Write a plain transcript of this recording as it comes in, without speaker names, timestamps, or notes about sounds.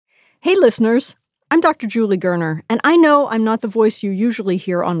Hey, listeners. I'm Dr. Julie Gerner, and I know I'm not the voice you usually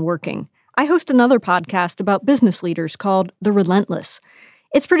hear on Working. I host another podcast about business leaders called The Relentless.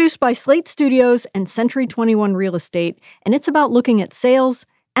 It's produced by Slate Studios and Century 21 Real Estate, and it's about looking at sales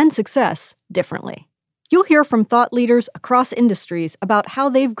and success differently. You'll hear from thought leaders across industries about how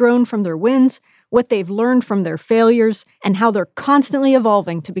they've grown from their wins, what they've learned from their failures, and how they're constantly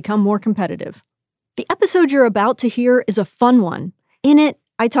evolving to become more competitive. The episode you're about to hear is a fun one. In it,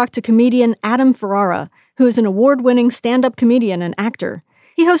 I talked to comedian Adam Ferrara, who is an award-winning stand-up comedian and actor.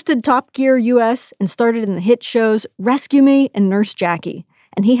 He hosted Top Gear US and started in the hit shows Rescue Me and Nurse Jackie,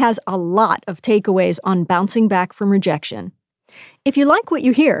 and he has a lot of takeaways on bouncing back from rejection. If you like what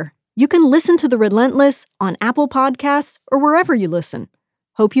you hear, you can listen to The Relentless on Apple Podcasts or wherever you listen.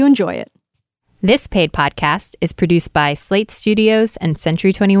 Hope you enjoy it. This paid podcast is produced by Slate Studios and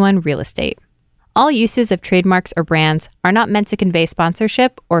Century 21 Real Estate. All uses of trademarks or brands are not meant to convey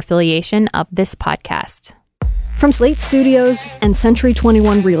sponsorship or affiliation of this podcast. From Slate Studios and Century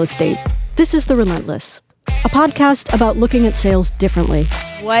 21 Real Estate, this is The Relentless, a podcast about looking at sales differently.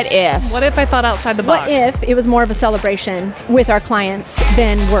 What if? What if I thought outside the box? What if it was more of a celebration with our clients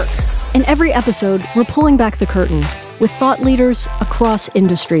than work? In every episode, we're pulling back the curtain with thought leaders across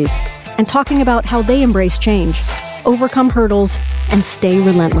industries and talking about how they embrace change, overcome hurdles, and stay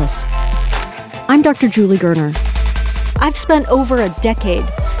relentless. I'm Dr. Julie Gerner. I've spent over a decade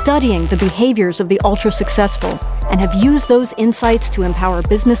studying the behaviors of the ultra-successful and have used those insights to empower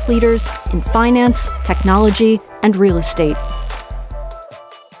business leaders in finance, technology, and real estate.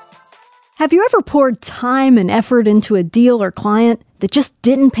 Have you ever poured time and effort into a deal or client that just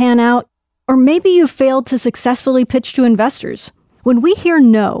didn't pan out? Or maybe you failed to successfully pitch to investors. When we hear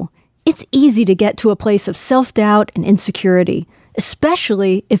no, it's easy to get to a place of self-doubt and insecurity,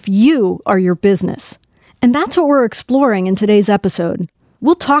 especially if you are your business. And that's what we're exploring in today's episode.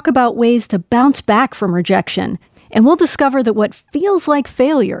 We'll talk about ways to bounce back from rejection, and we'll discover that what feels like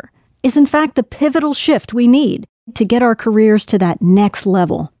failure is in fact the pivotal shift we need to get our careers to that next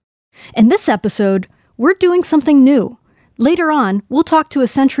level. In this episode, we're doing something new. Later on, we'll talk to a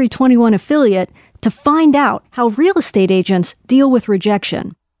Century 21 affiliate to find out how real estate agents deal with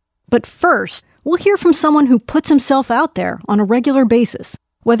rejection. But first, we'll hear from someone who puts himself out there on a regular basis,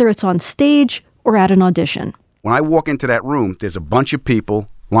 whether it's on stage or at an audition. When I walk into that room, there's a bunch of people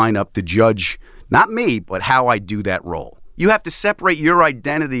lined up to judge, not me, but how I do that role. You have to separate your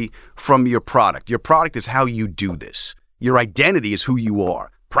identity from your product. Your product is how you do this. Your identity is who you are.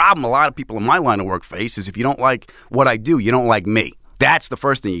 Problem a lot of people in my line of work face is if you don't like what I do, you don't like me. That's the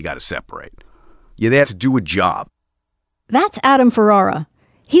first thing you got to separate. You're there to do a job. That's Adam Ferrara.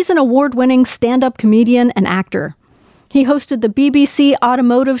 He's an award-winning stand-up comedian and actor. He hosted the BBC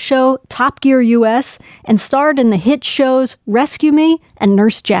automotive show Top Gear US and starred in the hit shows Rescue Me and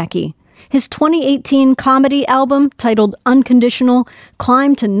Nurse Jackie. His 2018 comedy album, titled Unconditional,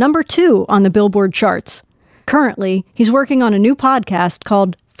 climbed to number 2 on the Billboard charts. Currently, he's working on a new podcast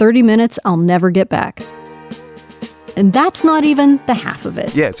called 30 Minutes I'll Never Get Back. And that's not even the half of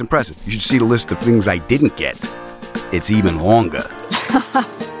it. Yeah, it's impressive. You should see the list of things I didn't get. It's even longer.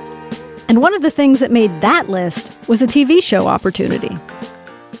 And one of the things that made that list was a TV show opportunity.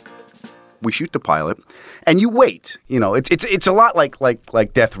 We shoot the pilot, and you wait. You know, it's a lot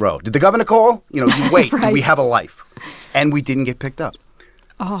like death row. Did the governor call? You know, you wait. Right. Do we have a life? And we didn't get picked up.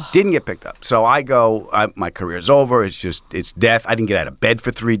 Oh. Didn't get picked up. So I go, my career's over. It's death. I didn't get out of bed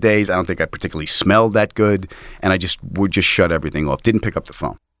for 3 days. I don't think I particularly smelled that good. And would just shut everything off. Didn't pick up the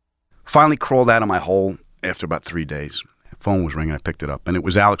phone. Finally crawled out of my hole after about 3 days. The phone was ringing. I picked it up. And it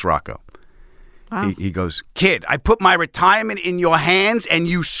was Alex Rocco. Wow. He goes, "Kid, I put my retirement in your hands and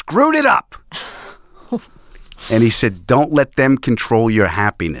you screwed it up." And he said, "Don't let them control your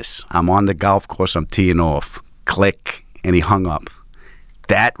happiness. I'm on the golf course. I'm teeing off." Click. And he hung up.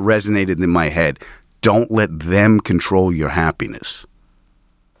 That resonated in my head. Don't let them control your happiness.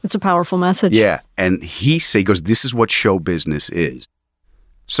 It's a powerful message. Yeah. And he goes, "This is what show business is."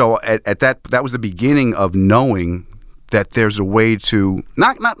 So at that was the beginning of knowing that there's a way to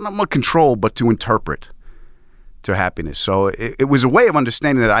not control, but to interpret to happiness. So it was a way of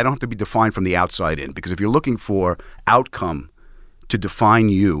understanding that I don't have to be defined from the outside in. Because if you're looking for outcome to define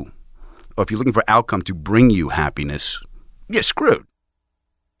you, or if you're looking for outcome to bring you happiness, you're screwed.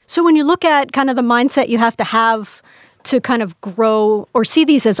 So when you look at kind of the mindset you have to kind of grow or see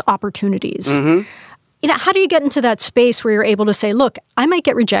these as opportunities, how do you get into that space where you're able to say, look, I might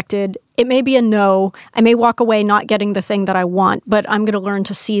get rejected. It may be a no. I may walk away not getting the thing that I want, but I'm going to learn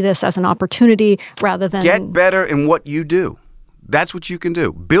to see this as an opportunity rather than... Get better in what you do. That's what you can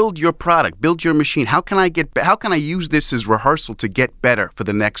do. Build your product, build your machine. How can I use this as rehearsal to get better for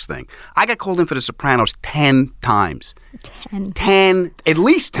the next thing? I got called in for The Sopranos 10 times. 10, at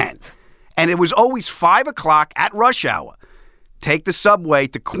least 10. And it was always 5 o'clock at rush hour. Take the subway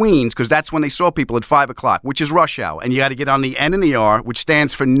to Queens, because that's when they saw people at 5 o'clock, which is rush hour. And you got to get on the N and the R, which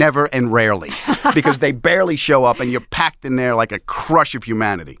stands for never and rarely, because they barely show up and you're packed in there like a crush of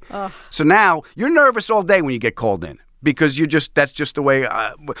humanity. So now you're nervous all day when you get called in, because that's just the way,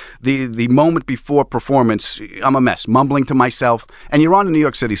 the moment before performance, I'm a mess, mumbling to myself. And you're on the New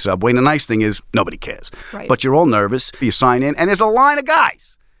York City subway, and the nice thing is nobody cares. Right. But you're all nervous. You sign in, and there's a line of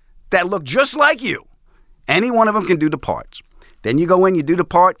guys that look just like you. Any one of them can do the parts. Then you go in, you do the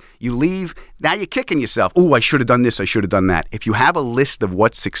part, you leave. Now you're kicking yourself. Oh, I should have done this, I should have done that. If you have a list of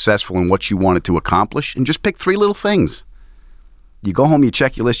what's successful and what you wanted to accomplish, and just pick 3 little things. You go home, you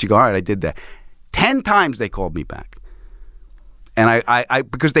check your list, you go, all right, I did that. 10 times they called me back. And I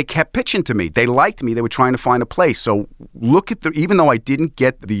because they kept pitching to me. They liked me. They were trying to find a place. So look at even though I didn't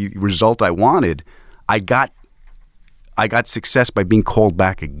get the result I wanted, I got success by being called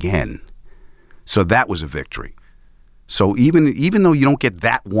back again. So that was a victory. So even though you don't get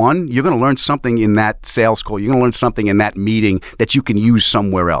that one, you're going to learn something in that sales call. You're going to learn something in that meeting that you can use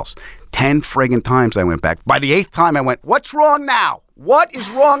somewhere else. 10 friggin' times I went back. By the 8th time, I went, what's wrong now? What is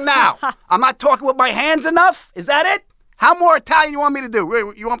wrong now? I'm not talking with my hands enough? Is that it? How more Italian you want me to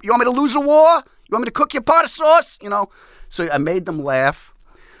do? You want me to lose a war? You want me to cook your pot of sauce? So I made them laugh,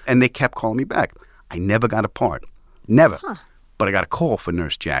 and they kept calling me back. I never got a part. Never. But I got a call for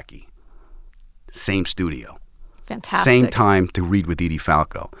Nurse Jackie. Same studio. Fantastic. Same time to read with Edie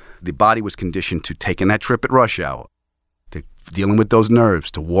Falco. The body was conditioned to taking that trip at rush hour, to dealing with those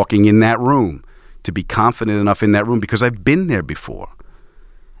nerves, to walking in that room, to be confident enough in that room because I've been there before.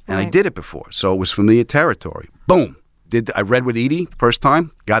 And I did it before. So it was familiar territory. Boom. I read with Edie first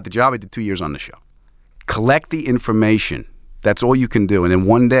time, got the job. I did 2 years on the show. Collect the information. That's all you can do. And then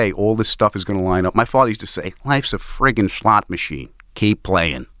one day, all this stuff is going to line up. My father used to say, life's a friggin' slot machine. Keep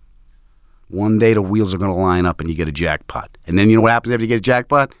playing. One day the wheels are going to line up and you get a jackpot. And then you know what happens after you get a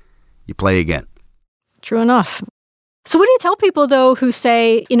jackpot? You play again. True enough. So what do you tell people, though, who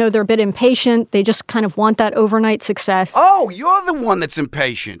say, they're a bit impatient, they just kind of want that overnight success? Oh, you're the one that's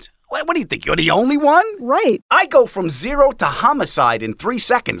impatient. What do you think? You're the only one? Right. I go from 0 to homicide in 3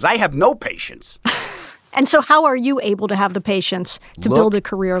 seconds. I have no patience. And so how are you able to have the patience to build a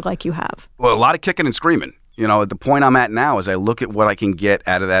career like you have? Well, a lot of kicking and screaming. At the point I'm at now is I look at what I can get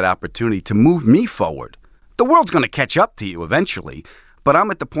out of that opportunity to move me forward. The world's going to catch up to you eventually, but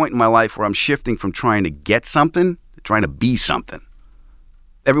I'm at the point in my life where I'm shifting from trying to get something to trying to be something.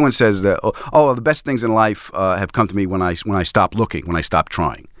 Everyone says that, the best things in life have come to me when I stopped looking, when I stopped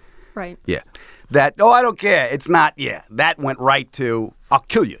trying. Right. Yeah. I don't care. It's not, that went right to, I'll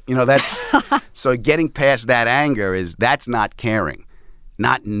kill you. That's, so getting past that anger that's not caring.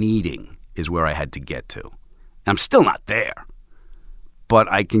 Not needing is where I had to get to. I'm still not there, but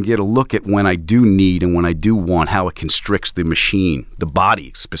I can get a look at when I do need and when I do want, how it constricts the machine, the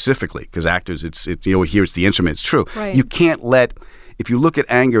body specifically, because actors, it's here it's the instrument, it's true. Right. You can't if you look at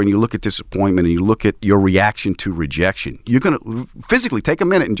anger and you look at disappointment and you look at your reaction to rejection, you're going to physically take a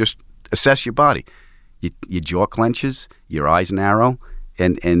minute and just assess your body. Your jaw clenches, your eyes narrow,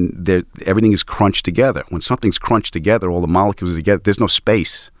 and everything is crunched together. When something's crunched together, all the molecules are together, there's no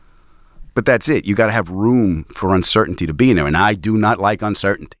space. But that's it. You got to have room for uncertainty to be in there, and I do not like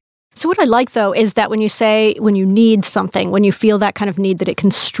uncertainty. So what I like, though, is that when you need something, when you feel that kind of need, that it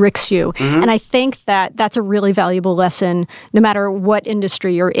constricts you. Mm-hmm. And I think that that's a really valuable lesson no matter what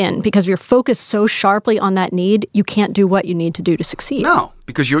industry you're in, because if you're focused so sharply on that need, you can't do what you need to do to succeed. No,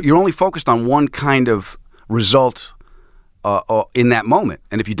 because you're only focused on one kind of result in that moment.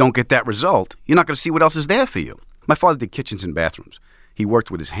 And if you don't get that result, you're not going to see what else is there for you. My father did kitchens and bathrooms. He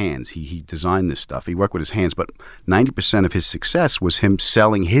worked with his hands. He designed this stuff. He worked with his hands. But 90% of his success was him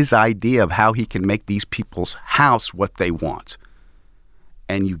selling his idea of how he can make these people's house what they want.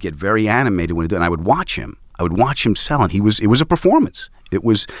 And you get very animated when he did. And I would watch him. Selling. It was a performance. It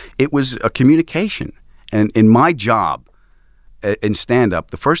was a communication. And in my job in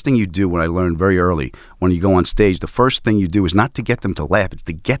stand-up, the first thing you do, what I learned very early, when you go on stage, the first thing you do is not to get them to laugh. It's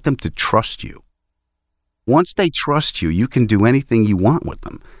to get them to trust you. Once they trust you, you can do anything you want with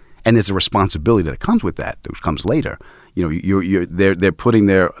them, and there's a responsibility that comes with that comes later. They're putting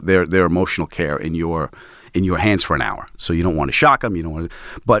their emotional care in your hands for an hour, so you don't want to shock them. You don't want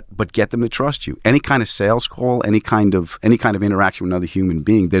to, but get them to trust you. Any kind of sales call, any kind of interaction with another human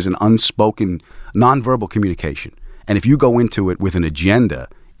being, there's an unspoken, nonverbal communication, and if you go into it with an agenda,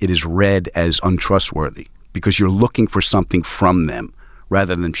 it is read as untrustworthy. because you're looking for something from them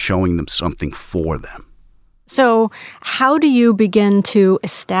rather than showing them something for them. So how do you begin to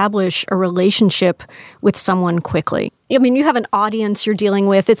establish a relationship with someone quickly? I mean, you have an audience you're dealing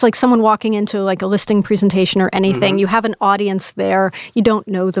with. It's like someone walking into like a listing presentation or anything. You have an audience there. You don't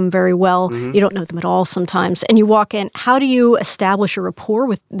know them very well. You don't know them at all sometimes. And you walk in. How do you establish a rapport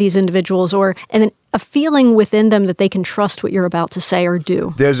with these individuals and then a feeling within them that they can trust what you're about to say or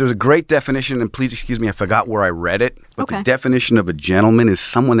do? There's a great definition, and please excuse me, I forgot where I read it. But Okay. The definition of a gentleman is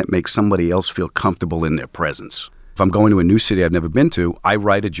someone that makes somebody else feel comfortable in their presence. If I'm going to a new city I've never been to, I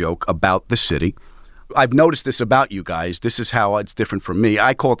write a joke about the city. I've noticed this about you guys. This is how it's different from me.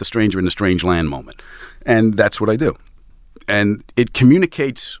 I call it the stranger in a strange land moment. And that's what I do. And it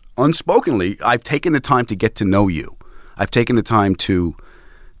communicates unspokenly. I've taken the time to get to know you. I've taken the time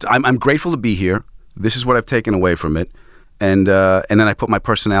I'm grateful to be here. This is what I've taken away from it. And then I put my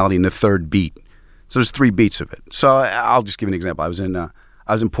personality in the third beat. So there's 3 beats of it. So I'll just give you an example. I was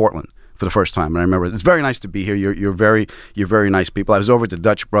in Portland for the first time, and I remember it's very nice to be here. You're very nice people. I was over at the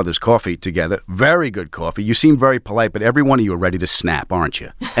Dutch Brothers Coffee together. Very good coffee. You seem very polite, but every one of you are ready to snap, aren't you?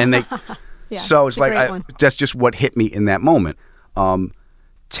 And they, Yeah, so it's a like great one. that's just what hit me in that moment.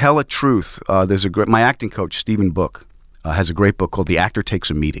 Tell a truth. There's my acting coach Stephen Book has a great book called The Actor Takes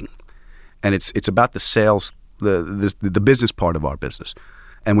a Meeting, and it's about the sales, the business part of our business.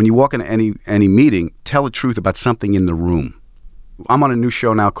 And when you walk into any meeting, tell the truth about something in the room. I'm on a new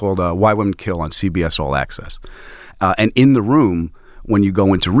show now called Why Women Kill on CBS All Access. And in the room, when you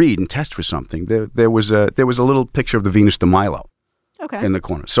go in to read and test for something, there was a little picture of the Venus de Milo in the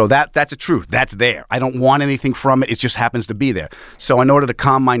corner. So that's a truth. That's there. I don't want anything from it. It just happens to be there. So in order to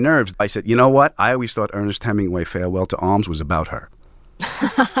calm my nerves, I said, you know what? I always thought Ernest Hemingway, Farewell to Arms, was about her.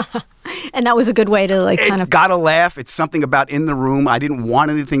 And that was a good way to kind of... Gotta laugh. It's something about in the room. I didn't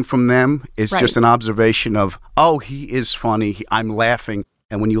want anything from them. It's just an observation of, oh, he is funny. I'm laughing.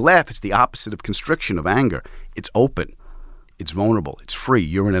 And when you laugh, it's the opposite of constriction, of anger. It's open. It's vulnerable. It's free.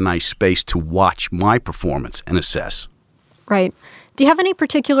 You're in a nice space to watch my performance and assess. Right. Do you have any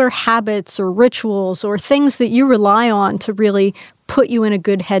particular habits or rituals or things that you rely on to really put you in a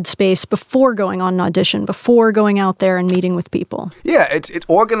good headspace before going on an audition, before going out there and meeting with people? Yeah, it's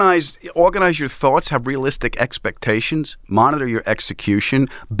organize your thoughts, have realistic expectations, monitor your execution,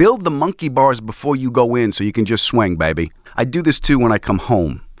 build the monkey bars before you go in so you can just swing, baby. I do this too when I come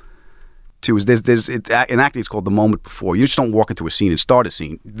home. In acting, it's called the moment before. You just don't walk into a scene and start a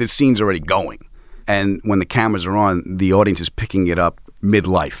scene. The scene's already going. And when the cameras are on, the audience is picking it up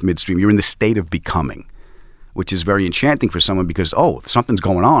midlife, midstream. You're in the state of becoming, which is very enchanting for someone because, oh, something's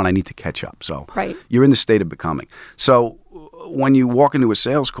going on. I need to catch up. So You're in the state of becoming. So when you walk into a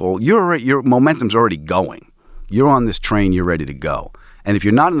sales call, your momentum's already going. You're on this train. You're ready to go. And if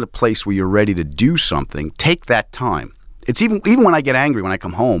you're not in a place where you're ready to do something, take that time. It's even when I get angry when I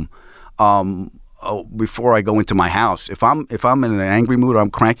come home. Before I go into my house, if I'm in an angry mood or I'm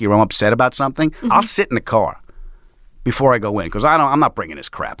cranky or I'm upset about something, I'll sit in the car before I go in because I'm not bringing this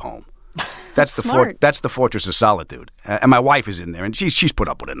crap home. That's the fortress of solitude, and my wife is in there, and she's put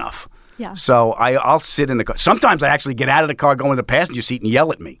up with enough. Yeah. So I'll sit in the car. Sometimes I actually get out of the car, go in the passenger seat, and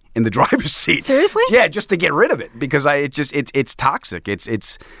yell at me in the driver's seat. Seriously? Yeah, just to get rid of it because it's toxic.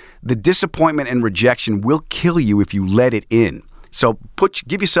 It's the disappointment and rejection will kill you if you let it in. So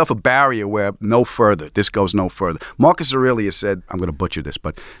give yourself a barrier where no further. This goes no further. Marcus Aurelius said, I'm going to butcher this,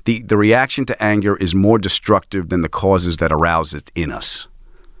 but the reaction to anger is more destructive than the causes that arouse it in us.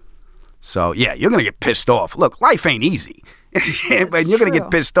 So, yeah, you're going to get pissed off. Look, life ain't easy. And you're going to get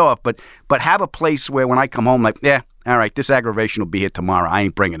pissed off. But have a place where when I come home, like, yeah, all right, this aggravation will be here tomorrow. I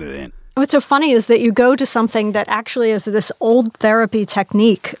ain't bringing it in. What's so funny is that you go to something that actually is this old therapy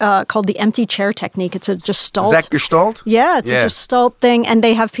technique called the empty chair technique. It's a Gestalt. Is that Gestalt? Yeah, it's a Gestalt thing. And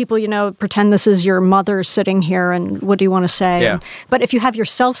they have people, pretend this is your mother sitting here and what do you want to say? Yeah. But if you have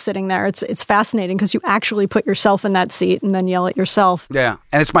yourself sitting there, it's fascinating because you actually put yourself in that seat and then yell at yourself. Yeah,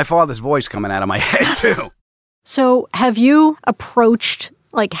 and it's my father's voice coming out of my head too. So have you approached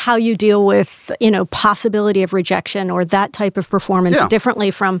how you deal with, possibility of rejection or that type of performance differently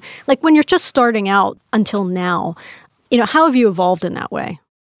from when you're just starting out until now? How have you evolved in that way?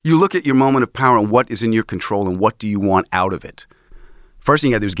 You look at your moment of power and what is in your control and what do you want out of it. First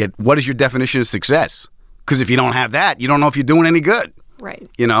thing you got to do is what is your definition of success? Because if you don't have that, you don't know if you're doing any good. Right.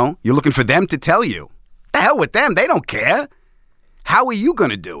 You're looking for them to tell you. The hell with them. They don't care. How are you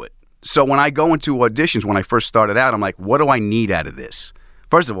going to do it? So when I go into auditions, when I first started out, I'm like, what do I need out of this?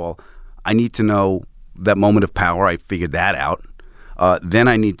 First of all, I need to know that moment of power. I figured that out. Then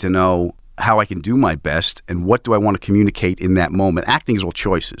I need to know how I can do my best and what do I want to communicate in that moment. Acting is all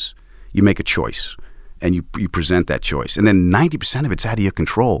choices. You make a choice. and you present that choice. And then 90% of it's out of your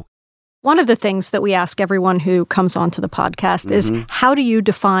control. One of the things that we ask everyone who comes onto the podcast is, how do you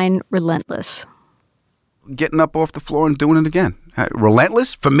define relentless? Getting up off the floor and doing it again.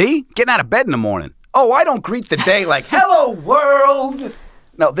 Relentless? For me, getting out of bed in the morning. Oh, I don't greet the day like, hello, world.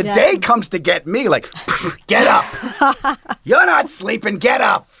 No, the day comes to get me like, get up. You're not sleeping. Get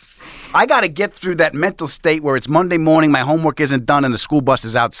up. I got to get through that mental state where it's Monday morning, my homework isn't done, and the school bus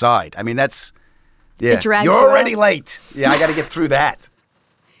is outside. I mean, that's, you're already late. Yeah, I got to get through that.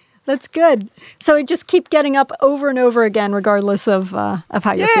 That's good. So you just keep getting up over and over again, regardless of how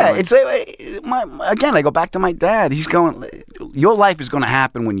you're feeling. Yeah, again, I go back to my dad. He's going, your life is going to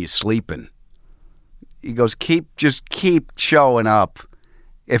happen when you're sleeping. He goes, just keep showing up.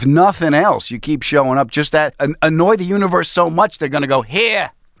 If nothing else, you keep showing up. Just that annoy the universe so much, they're going to go,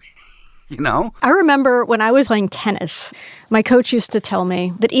 here. You know? I remember when I was playing tennis, my coach used to tell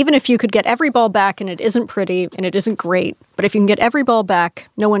me that even if you could get every ball back and it isn't pretty and it isn't great, but if you can get every ball back,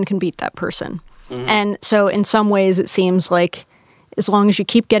 no one can beat that person. And so in some ways, it seems like as long as you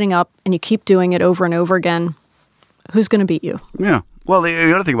keep getting up and you keep doing it over and over again, who's going to beat you? Yeah. Well,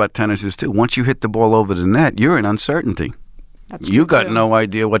 the other thing about tennis is, too, once you hit the ball over the net, you're in uncertainty. That's true, you got no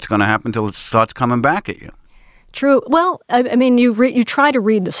idea what's going to happen until it starts coming back at you. True. Well, I mean, you try to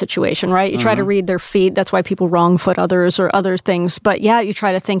read the situation, right? You try to read their feet. That's why people wrong foot others or other things. But yeah, you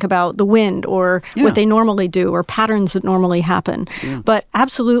try to think about the wind or what they normally do or patterns that normally happen. Yeah. But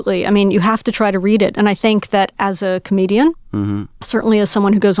absolutely, I mean, you have to try to read it. And I think that as a comedian, certainly as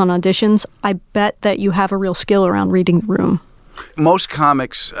someone who goes on auditions, I bet that you have a real skill around reading the room. Most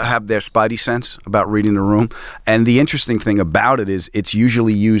comics have their spidey sense about reading the room. And the interesting thing about it is it's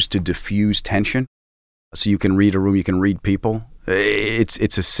usually used to diffuse tension. So you can read a room, you can read people.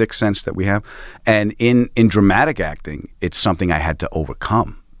 It's a sixth sense that we have. And in dramatic acting, it's something I had to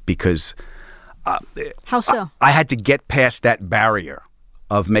overcome because how so? I had to get past that barrier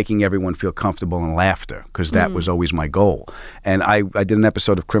of making everyone feel comfortable and laughter because that was always my goal. And I did an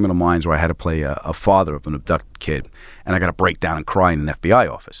episode of Criminal Minds where I had to play a father of an abducted kid, and I got to break down and cry in an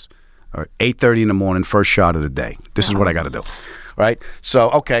FBI office. All right, 8:30 in the morning, first shot of the day. This is what I got to do. Right?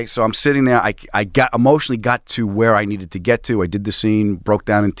 So I'm sitting there. I got emotionally got to where I needed to get to. I did the scene, broke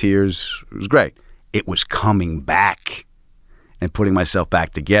down in tears. It was great. It was coming back and putting myself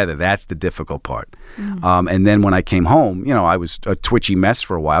back together. That's the difficult part. And then when I came home, I was a twitchy mess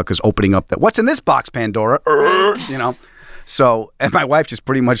for a while because opening up what's in this box, Pandora? So, and my wife just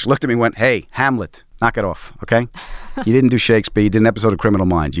pretty much looked at me and went, hey, Hamlet, knock it off, okay? You didn't do Shakespeare. You did an episode of Criminal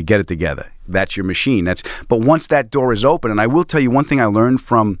Minds. You get it together. That's your machine. But once that door is open, and I will tell you one thing I learned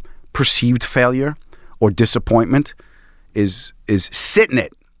from perceived failure or disappointment is sit in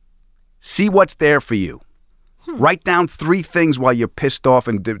it. See what's there for you. Write down 3 things while you're pissed off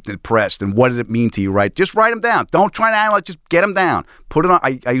and depressed, and what does it mean to you, right? Just write them down. Don't try to analyze. Just get them down. Put it on.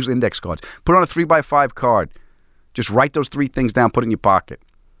 I use index cards. Put it on a 3x5 card. Just write those 3 things down. Put it in your pocket.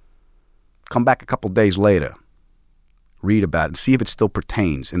 Come back a couple days later. Read about it and see if it still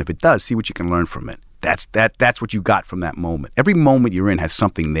pertains. And if it does, see what you can learn from it. That's what you got from that moment. Every moment you're in has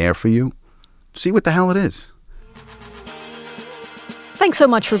something there for you. See what the hell it is. Thanks so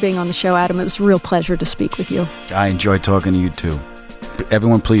much for being on the show, Adam. It was a real pleasure to speak with you. I enjoyed talking to you, too.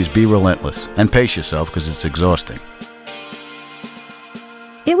 Everyone, please be relentless and pace yourself because it's exhausting.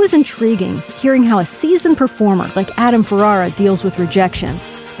 It was intriguing hearing how a seasoned performer like Adam Ferrara deals with rejection,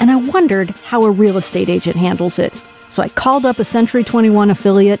 and I wondered how a real estate agent handles it. So I called up a Century 21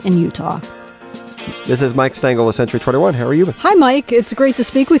 affiliate in Utah. This is Mike Stengel with Century 21. How are you? Hi, Mike. It's great to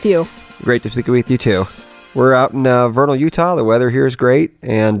speak with you. Great to speak with you, too. We're out in Vernal, Utah. The weather here is great,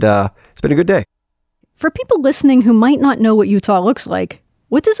 and it's been a good day. For people listening who might not know what Utah looks like,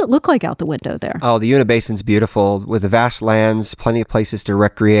 what does it look like out the window there? Oh, the Uinta Basin's beautiful with the vast lands, plenty of places to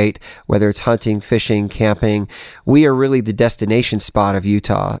recreate, whether it's hunting, fishing, camping. We are really the destination spot of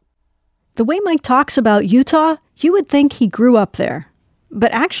Utah. The way Mike talks about Utah, you would think he grew up there.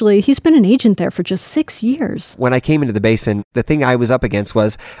 But actually, he's been an agent there for just 6 years. When I came into the basin, the thing I was up against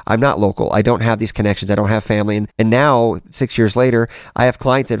was I'm not local. I don't have these connections. I don't have family. And now, 6 years later, I have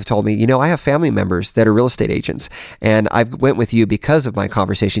clients that have told me, I have family members that are real estate agents. And I went with you because of my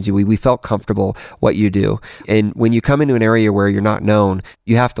conversations. We felt comfortable what you do. And when you come into an area where you're not known,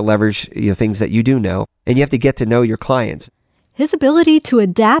 you have to leverage things that you do know. And you have to get to know your clients. His ability to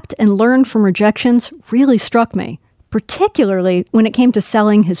adapt and learn from rejections really struck me. particularly when it came to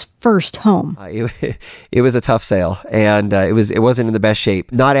selling his first home. It was a tough sale, and it wasn't in the best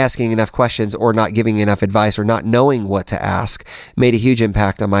shape. Not asking enough questions or not giving enough advice or not knowing what to ask made a huge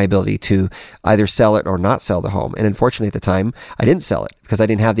impact on my ability to either sell it or not sell the home. And unfortunately at the time, I didn't sell it because I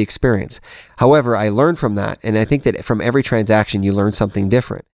didn't have the experience. However, I learned from that, and I think that from every transaction, you learn something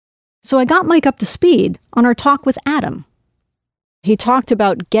different. So I got Mike up to speed on our talk with Adam. He talked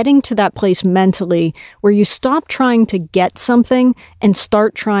about getting to that place mentally where you stop trying to get something and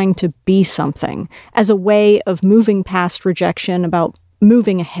start trying to be something as a way of moving past rejection, about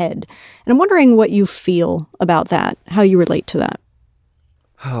moving ahead. And I'm wondering what you feel about that, how you relate to that.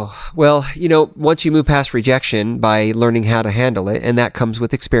 Oh, well, once you move past rejection by learning how to handle it, and that comes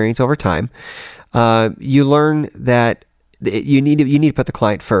with experience over time, you learn that you need to put the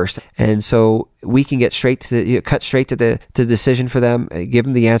client first. And so we can get cut straight to the decision for them, give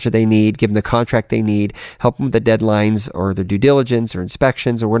them the answer they need, give them the contract they need, help them with the deadlines or their due diligence or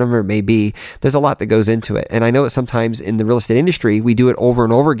inspections or whatever it may be. There's a lot that goes into it. And I know that sometimes in the real estate industry, we do it over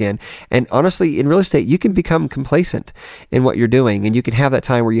and over again. And honestly, in real estate, you can become complacent in what you're doing. And you can have that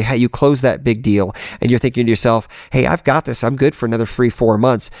time where you close that big deal and you're thinking to yourself, hey, I've got this. I'm good for another 3-4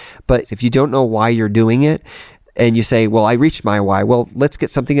 months. But if you don't know why you're doing it, and you say, well, I reached my why. Well, let's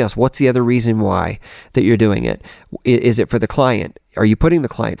get something else. What's the other reason why that you're doing it? Is it for the client? Are you putting the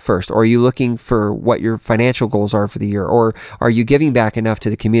client first? Or are you looking for what your financial goals are for the year? Or are you giving back enough to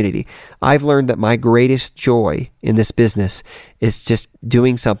the community? I've learned that my greatest joy in this business is just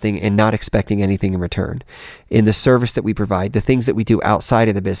doing something and not expecting anything in return. In the service that we provide, the things that we do outside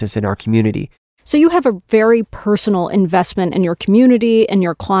of the business in our community. So you have a very personal investment in your community and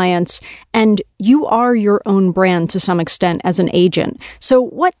your clients, and you are your own brand to some extent as an agent. So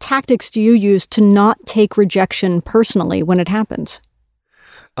what tactics do you use to not take rejection personally when it happens?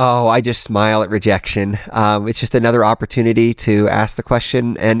 Oh, I just smile at rejection. It's just another opportunity to ask the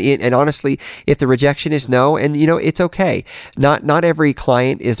question. And honestly, if the rejection is no, and it's okay. Not every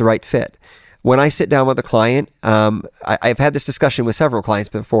client is the right fit. When I sit down with a client, I've had this discussion with several clients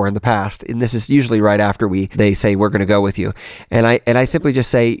before in the past, and this is usually right after they say, we're going to go with you. And I simply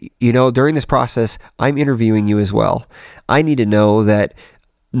just say, during this process, I'm interviewing you as well. I need to know that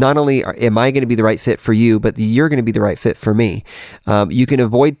not only am I going to be the right fit for you, but you're going to be the right fit for me. You can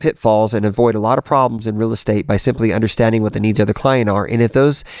avoid pitfalls and avoid a lot of problems in real estate by simply understanding what the needs of the client are. And if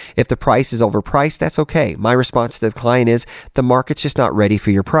the price is overpriced, that's okay. My response to the client is, the market's just not ready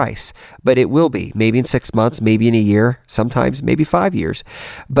for your price, but it will be. Maybe in 6 months, maybe in a year, sometimes maybe 5 years,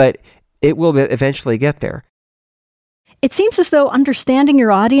 but it will eventually get there. It seems as though understanding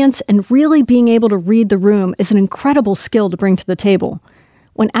your audience and really being able to read the room is an incredible skill to bring to the table.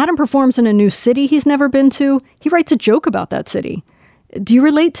 When Adam performs in a new city he's never been to, he writes a joke about that city. Do you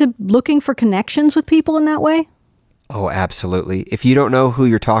relate to looking for connections with people in that way? Oh, absolutely. If you don't know who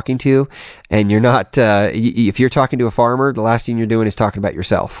you're talking to, and you're not, if you're talking to a farmer, the last thing you're doing is talking about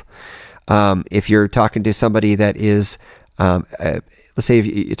yourself. If you're talking to somebody that is, let's say if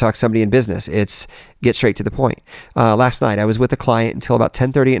you talk to somebody in business, it's get straight to the point. Last night, I was with a client until about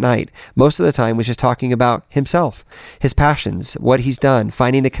 10:30 at night. Most of the time was just talking about himself, his passions, what he's done,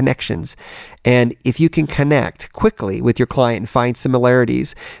 finding the connections. And if you can connect quickly with your client and find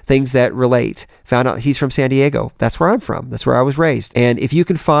similarities, things that relate, found out he's from San Diego. That's where I'm from. That's where I was raised. And if you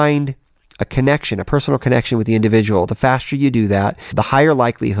can find a connection, a personal connection with the individual, the faster you do that, the higher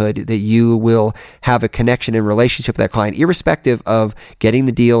likelihood that you will have a connection and relationship with that client, irrespective of getting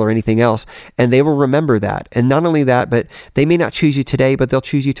the deal or anything else. And they will remember that. And not only that, but they may not choose you today, but they'll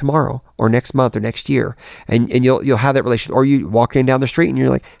choose you tomorrow or next month or next year. And you'll have that relationship. Or you walking down the street and you're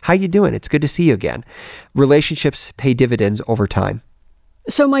like, how you doing? It's good to see you again. Relationships pay dividends over time.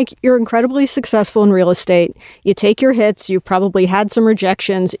 So, Mike, you're incredibly successful in real estate. You take your hits. You've probably had some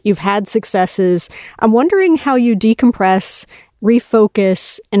rejections. You've had successes. I'm wondering how you decompress,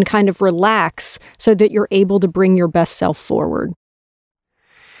 refocus, and kind of relax so that you're able to bring your best self forward.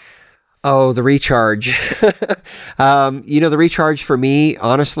 Oh, the recharge. The recharge for me,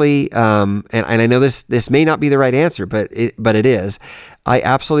 honestly, and I know this may not be the right answer, but it is. I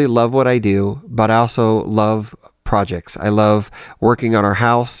absolutely love what I do, but I also love projects. I love working on our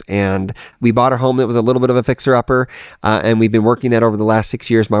house, and we bought a home that was a little bit of a fixer-upper, and we've been working that over the last 6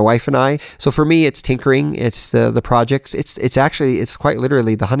 years, my wife and I. So for me, it's tinkering, it's the projects, it's quite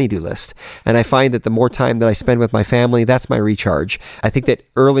literally the honey-do list. And I find that the more time that I spend with my family, that's my recharge. I think that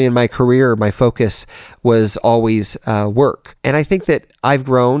early in my career, my focus was always work. And I think that I've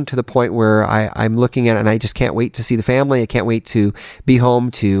grown to the point where I'm looking at it and I just can't wait to see the family. I can't wait to be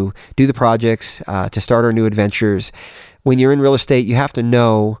home, to do the projects, to start our new adventures. When you're in real estate, you have to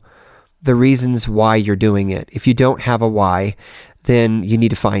know the reasons why you're doing it. If you don't have a why, then you need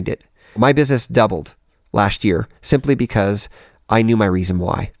to find it. My business doubled last year simply because I knew my reason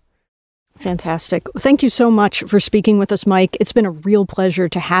why. Fantastic. Thank you so much for speaking with us, Mike. It's been a real pleasure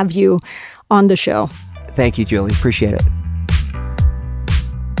to have you on the show. Thank you, Julie. Appreciate it.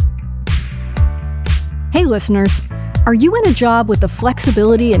 Hey, listeners. Are you in a job with the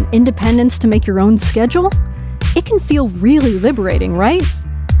flexibility and independence to make your own schedule? It can feel really liberating, right?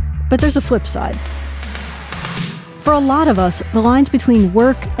 But there's a flip side. For a lot of us, the lines between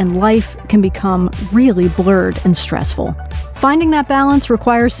work and life can become really blurred and stressful. Finding that balance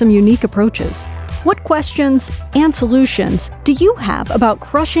requires some unique approaches. What questions and solutions do you have about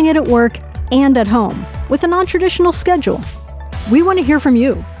crushing it at work and at home with a non-traditional schedule? We want to hear from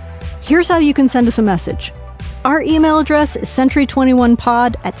you. Here's how you can send us a message. Our email address is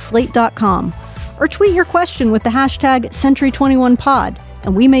century21pod@slate.com, or tweet your question with the hashtag century21pod,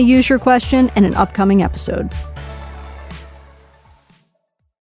 and we may use your question in an upcoming episode.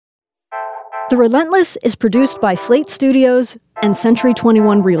 The Relentless is produced by Slate Studios and Century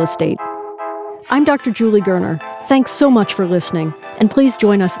 21 Real Estate. I'm Dr. Julie Gerner. Thanks so much for listening, and please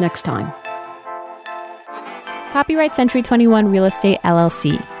join us next time. Copyright Century 21 Real Estate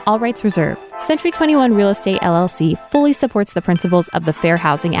LLC. All rights reserved. Century 21 Real Estate LLC fully supports the principles of the Fair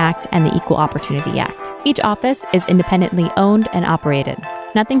Housing Act and the Equal Opportunity Act. Each office is independently owned and operated.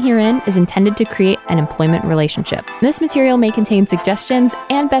 Nothing herein is intended to create an employment relationship. This material may contain suggestions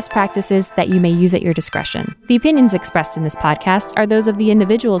and best practices that you may use at your discretion. The opinions expressed in this podcast are those of the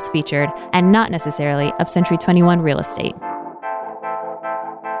individuals featured and not necessarily of Century 21 Real Estate.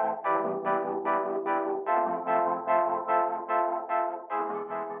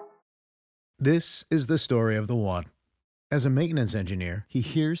 This is the story of the one. As a maintenance engineer, he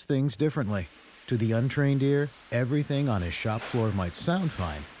hears things differently. To the untrained ear, everything on his shop floor might sound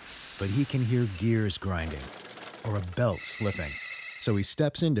fine, but he can hear gears grinding or a belt slipping. So he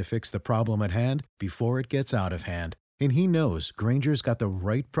steps in to fix the problem at hand before it gets out of hand. And he knows Grainger's got the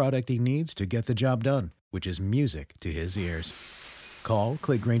right product he needs to get the job done, which is music to his ears. Call,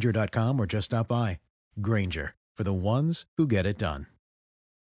 click Grainger.com, or just stop by. Grainger, for the ones who get it done.